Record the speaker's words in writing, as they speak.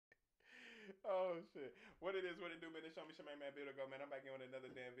Oh shit. What it is, what it do, man. It's Show Me Shemaine, man. Build go, man. I'm back in with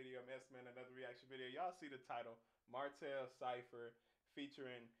another damn video. Man, another reaction video. Y'all see the title. Martell, Cypher,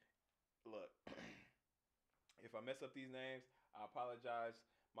 featuring, look, if I mess up these names, I apologize.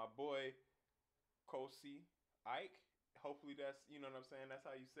 My boy, Kosi Ike. Hopefully that's, you know what I'm saying, that's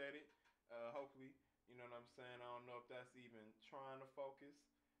how you said it. Hopefully, you know what I'm saying. I don't know if that's even trying to focus.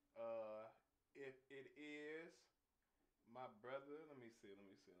 If it is, my brother, let me see.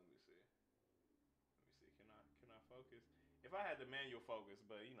 Can I focus? If I had the manual focus,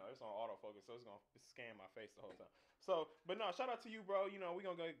 but you know, it's on autofocus, so it's gonna scan my face the whole time. So, but no, shout out to you, bro. You know, we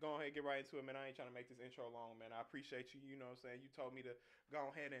gonna go ahead and get right into it, man. I ain't trying to make this intro long, man. I appreciate you, you know what I'm saying? You told me to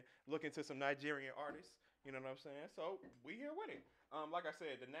go ahead and look into some Nigerian artists, you know what I'm saying? So, we here with it. Like I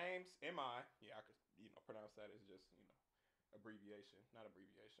said, the names, M.I., yeah, I could, you know, pronounce that as just, you know, abbreviation. Not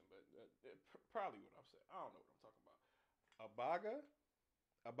abbreviation, but probably what I'm saying. I don't know what I'm talking about.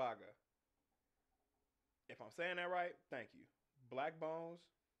 Abaga. If I'm saying that right, thank you. Blaqbonez,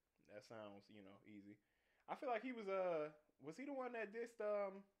 that sounds, you know, easy. I feel like he was he the one that dissed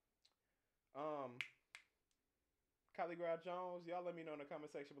Calligraph Jones? Y'all let me know in the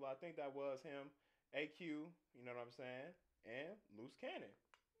comment section below. I think that was him. AQ, you know what I'm saying? And Loose Cannon.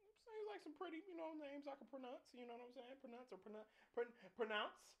 Seems like some pretty, you know, names I can pronounce, you know what I'm saying?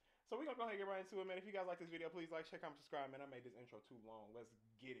 Pronounce. So we're gonna go ahead and get right into it, man. If you guys like this video, please like, share, comment, subscribe, man. I made this intro too long. Let's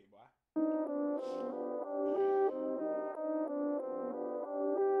get it, boy.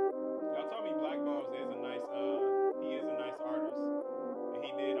 Y'all told me Blaqbonez is a nice, he is a nice artist. And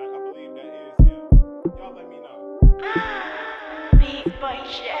he did, I believe that is him. Y'all let me know. Big boy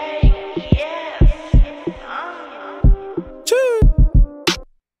Jay, yes.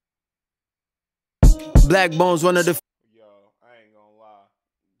 Blaqbonez, one of the. Yo, I ain't gonna lie.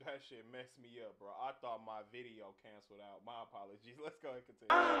 That shit messed me up, bro. I thought my video canceled out. My apologies. Let's go ahead and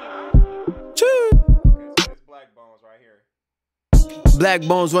continue. Okay, so it's Blaqbonez right here.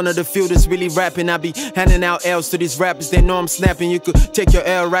 Blaqbonez, one of the few that's really rapping. I be handing out L's to these rappers, they know I'm snapping. You could take your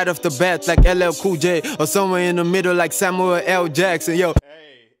L right off the bat like LL Cool J, or somewhere in the middle like Samuel L. Jackson, yo.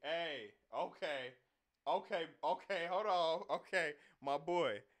 Hey, okay, hold on. Okay, my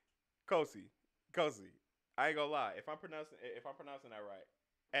boy, Kosi. I ain't gonna lie. If I'm pronouncing that right.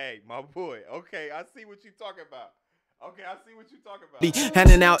 Hey, my boy. Okay, I see what you talking about. Be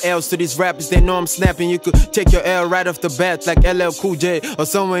handing out L's to these rappers, they know I'm snapping. You could take your L right off the bat like LL Cool J, or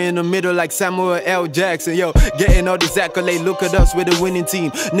somewhere in the middle like Samuel L. Jackson, yo. Getting all these accolades, look at us with a winning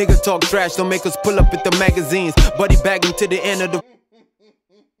team. Nigga talk trash, don't make us pull up at the magazines. Buddy bagging to the end of the.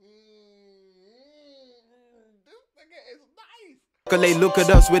 Look at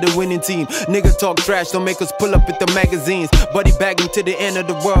us with a winning team. Nigga talk trash, don't make us pull up at the magazines. Buddy bagging to the end of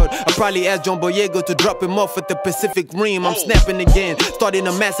the world. I probably asked John Boyega to drop him off at the Pacific Rim. I'm snapping again, starting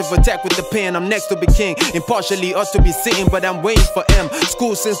a massive attack with the pen. I'm next to be king, impartially ought to be sitting, but I'm waiting for M.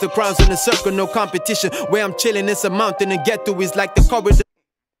 School since the crowns in the circle, no competition. Where I'm chilling, it's a mountain, and get to is like the corridor.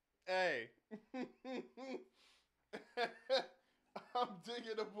 Hey, I'm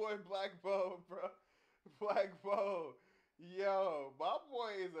digging the boy Blaqbonez, bro. Blaqbonez. Yo, my boy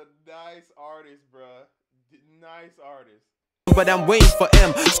is a nice artist, bruh. Nice artist. But I'm waiting for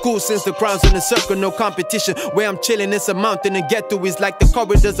M. School since the crowns in the circle, no competition. Where I'm chilling, it's a mountain, and get to is like the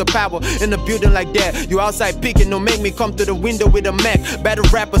corridors of power. In a building like that, you outside peeking, don't make me come to the window with a Mac. Battle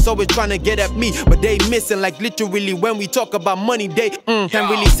rappers always trying to get at me, but they missing. Like literally when we talk about money, they can't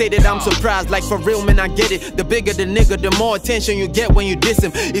really say that I'm surprised. Like for real, man, I get it. The bigger the nigga, the more attention you get when you diss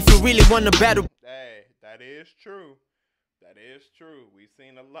him. If you really want to battle, hey, that is true. That is true. We've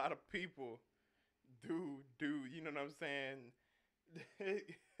seen a lot of people do, you know what I'm saying,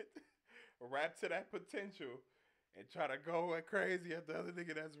 rap to that potential and try to go crazy at the other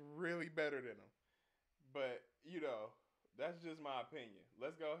nigga that's really better than them. But, you know, that's just my opinion.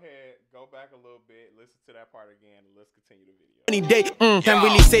 Let's go ahead, go back a little bit, listen to that part again, and let's continue the video. Any day, can't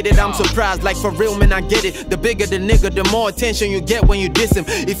really say that I'm surprised. Like for real, man, I get it. The bigger the nigga, the more attention you get when you diss him.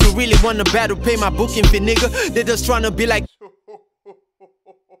 If you really want to battle, pay my booking fee, nigga. They're just trying to be like.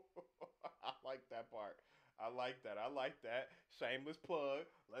 I like that. Shameless plug.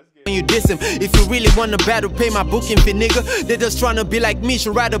 Let's get when you diss him. If you really want to battle, pay my booking fee, nigga. They're just trying to be like me,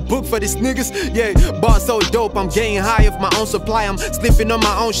 should write a book for these niggas. Yeah, bar so dope, I'm getting high off my own supply. I'm slipping on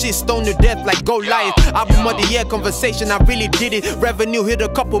my own shit, stoned to death like Goliath. Album of the year conversation, I really did it. Revenue hit a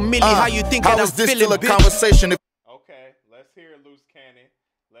couple million. How you think that I'm feeling? Okay, let's hear it, Loose Cannon.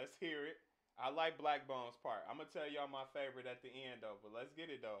 Let's hear it. I like Blaqbonez part. I'm gonna tell y'all my favorite at the end though, but let's get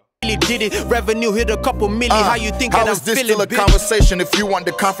it though. Did it, revenue hit a couple million. How you think how that is I'm this feeling, still a bitch? conversation if you want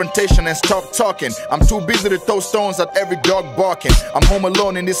the confrontation and stop talking? I'm too busy to throw stones at every dog barking. I'm home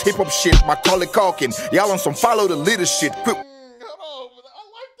alone in this hip-hop shit, Macaulay Culkin. Y'all on some follow the leader shit. Quit. Hold on, I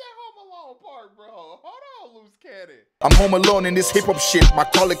like that Home Alone part, bro. Hold on, loose cannon. I'm home alone in this hip-hop shit,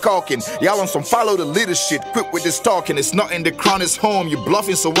 Macaulay Culkin. Y'all on some follow the leader shit. Quit with this talking, it's not in the crown, it's home. You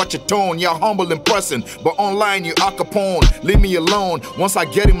bluffing, so watch your tone. Y'all humble in person, but online you Al Capone. Leave me alone. Once I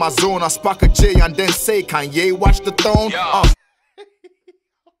get in my zone, I spark a J and then say, Kanye, watch the throne. Okay,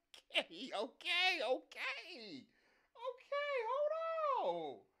 hold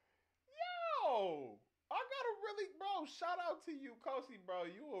on. Yo, I gotta really, bro, shout out to you, Kosi, bro.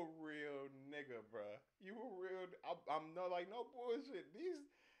 You a real nigga, bro. You a real, I'm no, like, no bullshit. These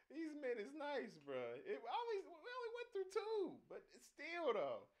men is nice, bro. We only went through 2, but it's still,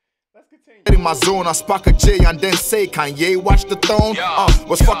 though. Let's continue. In my zone, I spark a J and then say, Kanye, watch the throne.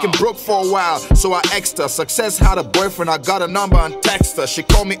 Was fucking broke for a while, so I exed her. Success had a boyfriend, I got a number and text her. She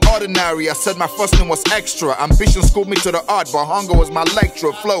called me ordinary, I said my first name was extra. Ambition schooled me to the art, but hunger was my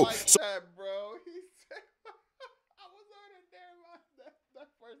lecturer flow. So that, bro. He said, I was on it there, that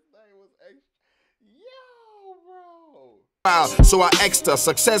first name was extra. Yo, bro. So I exed her.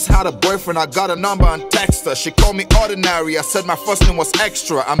 Success had a boyfriend, I got a number and text her. She called me ordinary, I said my first name was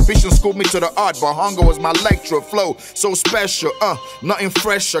extra. Ambition schooled me to the art, but hunger was my lecturer flow. So special, nothing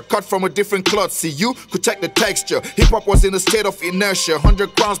fresher, cut from a different cloth. See, you could check the texture. Hip-hop was in a state of inertia,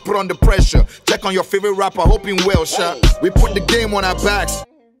 100 crowns put under pressure. Check on your favorite rapper, hoping well shot. We put the game on our backs.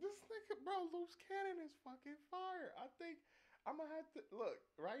 This nigga, bro, Loose Cannon is fucking fire. I think I'm gonna have to look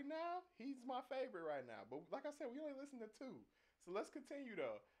right now. He's my favorite right now, but like I said, we only listen to 2, so let's continue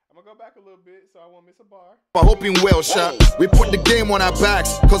though. I'm gonna go back a little bit so I won't miss a bar. Hoping well shot. We put the game on our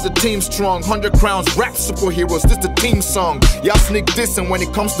backs, cause the team's strong. 100 crowns, rap superheroes, this the team song. Y'all sneak this, and when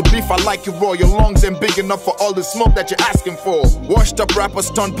it comes to beef, I like it raw. Your lungs ain't big enough for all the smoke that you're asking for. Washed up rappers,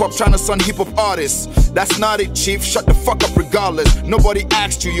 stunt pop, trying to son hip hop artists. That's not it, chief. Shut the fuck up regardless. Nobody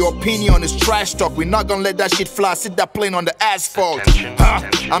asked you, your opinion is trash talk. We're not gonna let that shit fly. Sit that plane on the asphalt.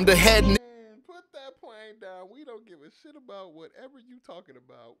 I'm the head. Put that plane down. We don't give a shit about whatever you talking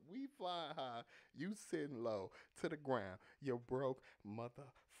about. We fly high. You sitting low to the ground. You broke mother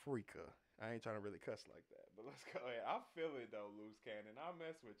freaker. I ain't trying to really cuss like that, but let's go ahead. I feel it though, Loose Cannon. I'll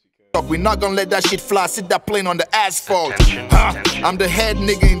mess with you, cuz. We're not gonna let that shit fly. Sit that plane on the asphalt. I'm the head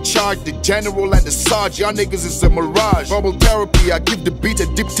nigga in charge, the general and the sarge. Y'all niggas is a mirage. Verbal therapy, I give the beat a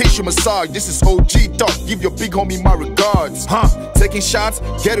deep tissue massage. This is OG talk. Give your big homie my regards. Taking shots,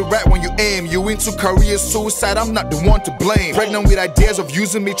 get it right when you aim. You into career suicide, I'm not the one to blame. Pregnant with ideas of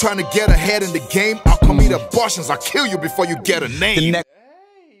using me, trying to get ahead in the game. I'll commit abortions, I'll kill you before you get a name.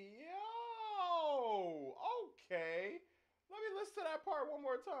 Okay. Let me listen to that part one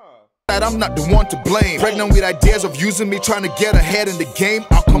more time. I'm not the one to blame. Pregnant with ideas of using me, trying to get ahead in the game.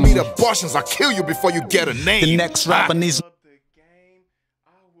 I'll commit abortions, I'll kill you before you get a name. The next rapper needs. The game,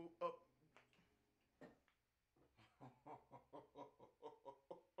 I will up.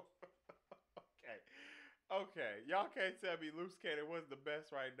 Okay. Y'all can't tell me Loose Cannon was the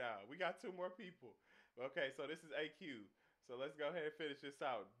best right now. We got 2 more people. Okay, so this is AQ. So let's go ahead and finish this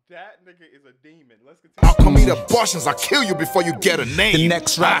out. That nigga is a demon. Let's continue. I'll commit abortions, I'll kill you before you get a name. The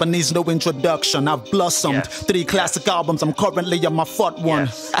next rapper needs no introduction. I've blossomed. 3 classic albums. I'm currently on my 4th one.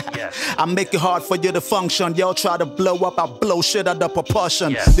 I make it hard for you to function. Y'all try to blow up, I blow shit out of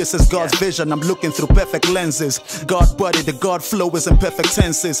proportion. This is God's vision. I'm looking through perfect lenses. God body, the God flow is in perfect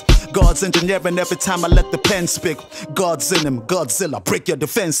tenses. God's engineering every time I let the pen speak. God's in him, Godzilla, break your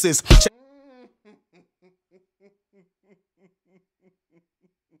defenses.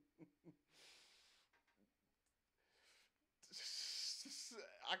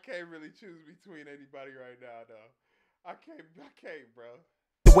 I can't really choose between anybody right now, though. I can't, bro.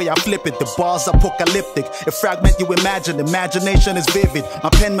 The way I flip it, the bars apocalyptic. It fragment you imagine, imagination is vivid. My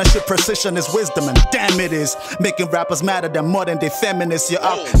penmanship precision is wisdom, and damn it is. Making rappers madder than modern day feminists. You're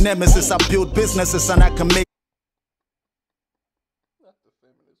out nemesis, I build businesses and I can make. Not the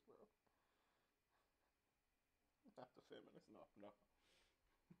feminist, bro. Not the feminist, no.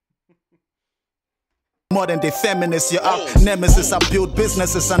 Modern day feminists, you're out nemesis. I build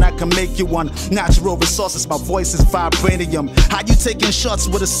businesses and I can make you one. Natural resources, my voice is vibranium. How you taking shots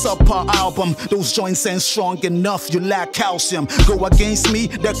with a subpar album? Those joints ain't strong enough, you lack calcium. Go against me,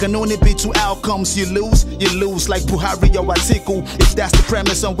 there can only be 2 outcomes. You lose like Buhari or Atiku. If that's the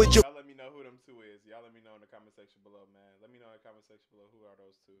premise on which you. Y'all let me know who them 2 is. Y'all let me know in the comment section below, man. Let me know in the comment section below who are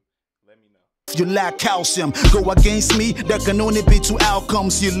those 2. Let me know. You lack calcium. Go against me, there can only be two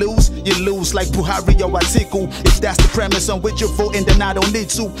outcomes. You lose like Buhari or Atiku. If that's the premise on which you're voting, then I don't need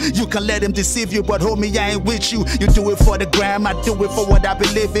to. You can let him deceive you, but homie, I ain't with you. You do it for the gram, I do it for what I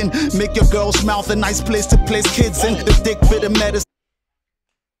believe in. Make your girl's mouth a nice place to place kids in. The dick bit of medicine.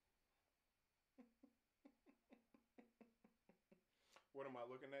 What am I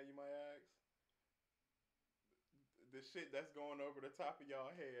looking at, you might ask? The shit that's going over the top of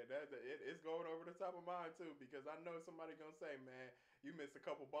y'all head. It's going over the top of mine too, because I know somebody gonna say, man, you missed a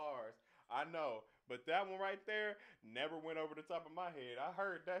couple bars. I know, but that one right there never went over the top of my head. I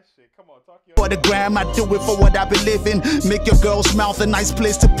heard that shit. Come on, talk your. For the gram, I do it for what I believe in. Make your girl's mouth a nice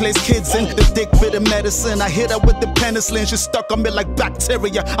place to place kids in. The dick bit of medicine, I hit her with the penicillin. She stuck on me like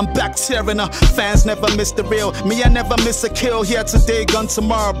bacteria. I'm bacteria. Fans never miss the real. Me, I never miss a kill. Here today, gone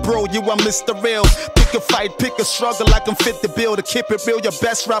tomorrow, bro. You are Mr. Real. Pick a fight, pick a struggle. I can fit the bill. To keep it real, your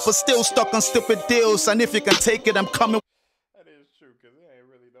best rapper still stuck on stupid deals. And if you can take it, I'm coming. That is true, cause there ain't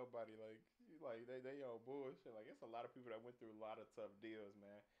really nobody like they on bullshit. Like, it's a lot of people that went through a lot of tough deals,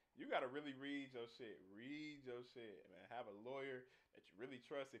 man. You gotta really read your shit. Read your shit, man. Have a lawyer that you really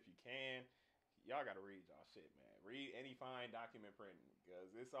trust if you can. Y'all gotta read y'all shit, man. Read any fine document printing, because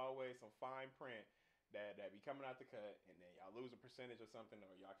it's always some fine print that be coming out the cut, and then y'all lose a percentage or something,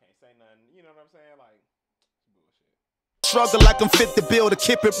 or y'all can't say nothing. You know what I'm saying? Like, it's bullshit. Struggle, I can fit the bill. To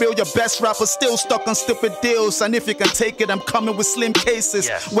keep it real, your best rapper still stuck on stupid deals. And if you can take it, I'm coming with slim cases.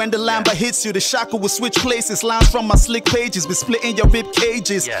 When the Lamba hits you, the shackle will switch places. Lines from my slick pages be splitting your rib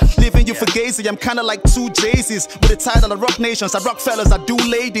cages. Leaving you for gazy, I'm kinda like two Jay-Z's. With the title of Rock Nations, I rock fellas, I do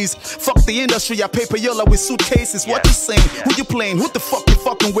ladies. Fuck the industry, I pay payola with suitcases. What you saying? Who you playing? Who the fuck you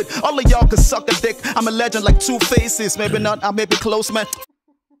fucking with? All of y'all can suck a dick. I'm a legend like Two Faces. Maybe not, I may be close, man.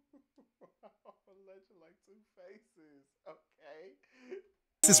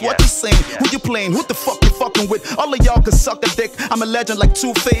 This is what you saying. Who you playing? Who the fuck you fucking with? All of y'all can suck a dick. I'm a legend like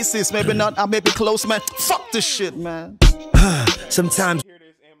Two Faces. Maybe not, I may be close, man. Fuck this shit, man. Sometimes. Hear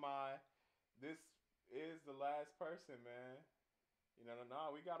this, MI. This is the last person, man. You know, no,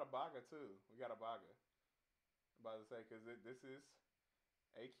 we got Abaga too. We got Abaga. I'm about to say, because this is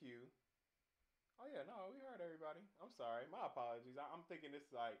AQ. Oh, yeah, no, we heard everybody. I'm sorry. My apologies. I'm thinking this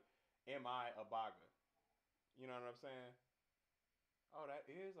is like MI Abaga. You know what I'm saying? Oh, that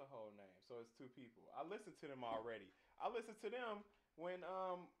is a whole name. So it's two people. I listened to them already. I listened to them when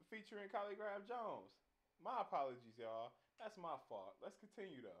featuring Calligraph Jones. My apologies, y'all. That's my fault. Let's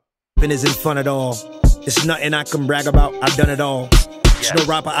continue though. Isn't fun at all. It's nothing I can brag about. I've done it all. There's no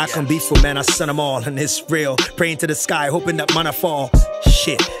rapper I can beef for, man. I son them all, and it's real. Praying to the sky, hoping that mana fall.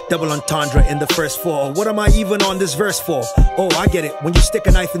 Shit, double entendre in the first four. What am I even on this verse for? Oh, I get it. When you stick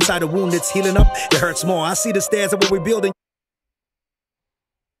a knife inside a wound that's healing up, it hurts more. I see the stairs of what we're building.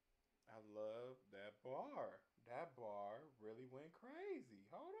 That bar really went crazy.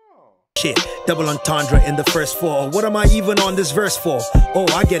 Hold on. Shit, double entendre in the first four. What am I even on this verse for? Oh,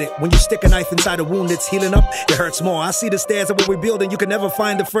 I get it. When you stick a knife inside a wound that's healing up, it hurts more. I see the stairs of what we're building. You can never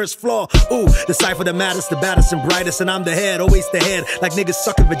find the first floor. Ooh, the Cypher, the maddest, the baddest and brightest, and I'm the head, always the head, like niggas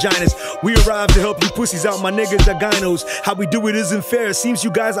sucking vaginas. We arrived to help you pussies out. My niggas are gynos. How we do it isn't fair. Seems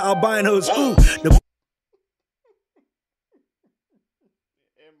you guys are albinos. Ooh, the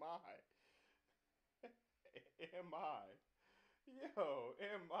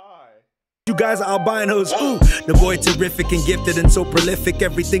you guys are albinos, ooh. The boy terrific and gifted and so prolific.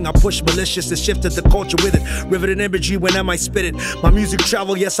 Everything I push malicious has shifted the culture with it. Riveted imagery when I might spit it. My music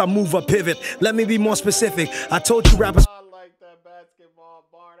travel, yes, I move, I pivot. Let me be more specific. I told you rappers. I like that basketball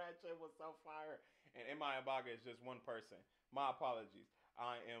bar. That shit was so fire. And MI Abaga is just one person. My apologies.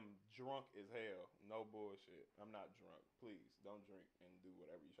 I am drunk as hell. No bullshit. I'm not drunk. Please don't drink and do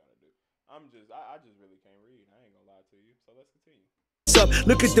whatever you're trying to do. I just really can't read. I ain't gonna lie to you. So let's continue.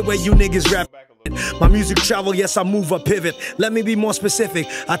 Look at the way you niggas rap. My music travel, yes, I move, I pivot. Let me be more specific.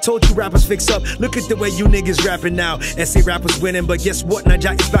 I told you rappers fix up. Look at the way you niggas rapping now. SA rappers winning, but guess what?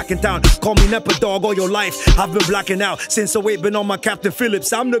 Naja is back in town. Call me Nepa dog all your life. I've been blacking out since 08, been on my Captain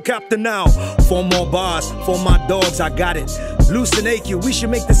Phillips. I'm the captain now. 4 more bars for my dogs, I got it. Loose and AQ, we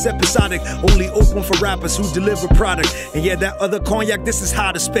should make this episodic. Only open for rappers who deliver product. And yeah, that other cognac, this is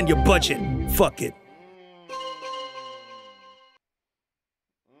how to spend your budget. Fuck it.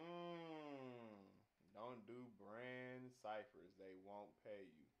 Don't do brand ciphers. They won't pay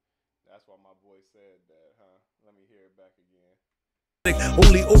you. That's why my boy said that, huh? Let me hear it back again.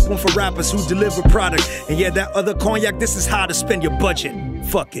 Only open for rappers who deliver product. And yeah, that other cognac, this is how to spend your budget.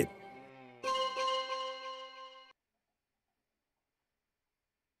 Fuck it.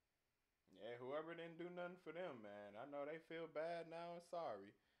 Yeah, whoever didn't do nothing for them, man. I know they feel bad now and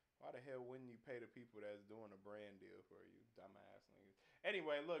sorry. Why the hell wouldn't you pay the people that's doing a brand deal for you, dumbass niggas?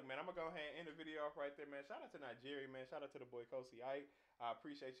 Anyway, look, man, I'm gonna go ahead and end the video off right there, man. Shout out to Nigeria, man. Shout out to the boy Kosi Ike. I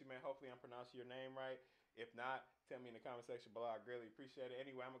appreciate you, man. Hopefully I'm pronouncing your name right. If not, tell me in the comment section below. I greatly appreciate it.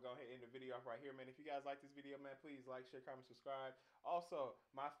 Anyway, I'm gonna go ahead and end the video off right here, man. If you guys like this video, man, please like, share, comment, subscribe. Also,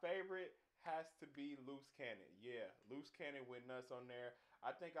 my favorite has to be Loose Cannon. Yeah, Loose Cannon went nuts on there.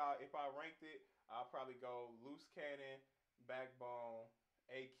 I think if I ranked it, I'll probably go Loose Cannon, Backbone,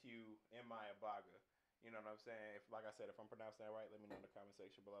 AQ, and my Abaga. You know what I'm saying? Like I said, if I'm pronouncing that right, let me know in the comment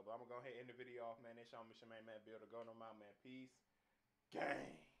section below. But I'm going to go ahead and end the video off, man. It's your man, Builder. Go no more, man. Peace.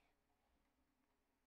 Gang.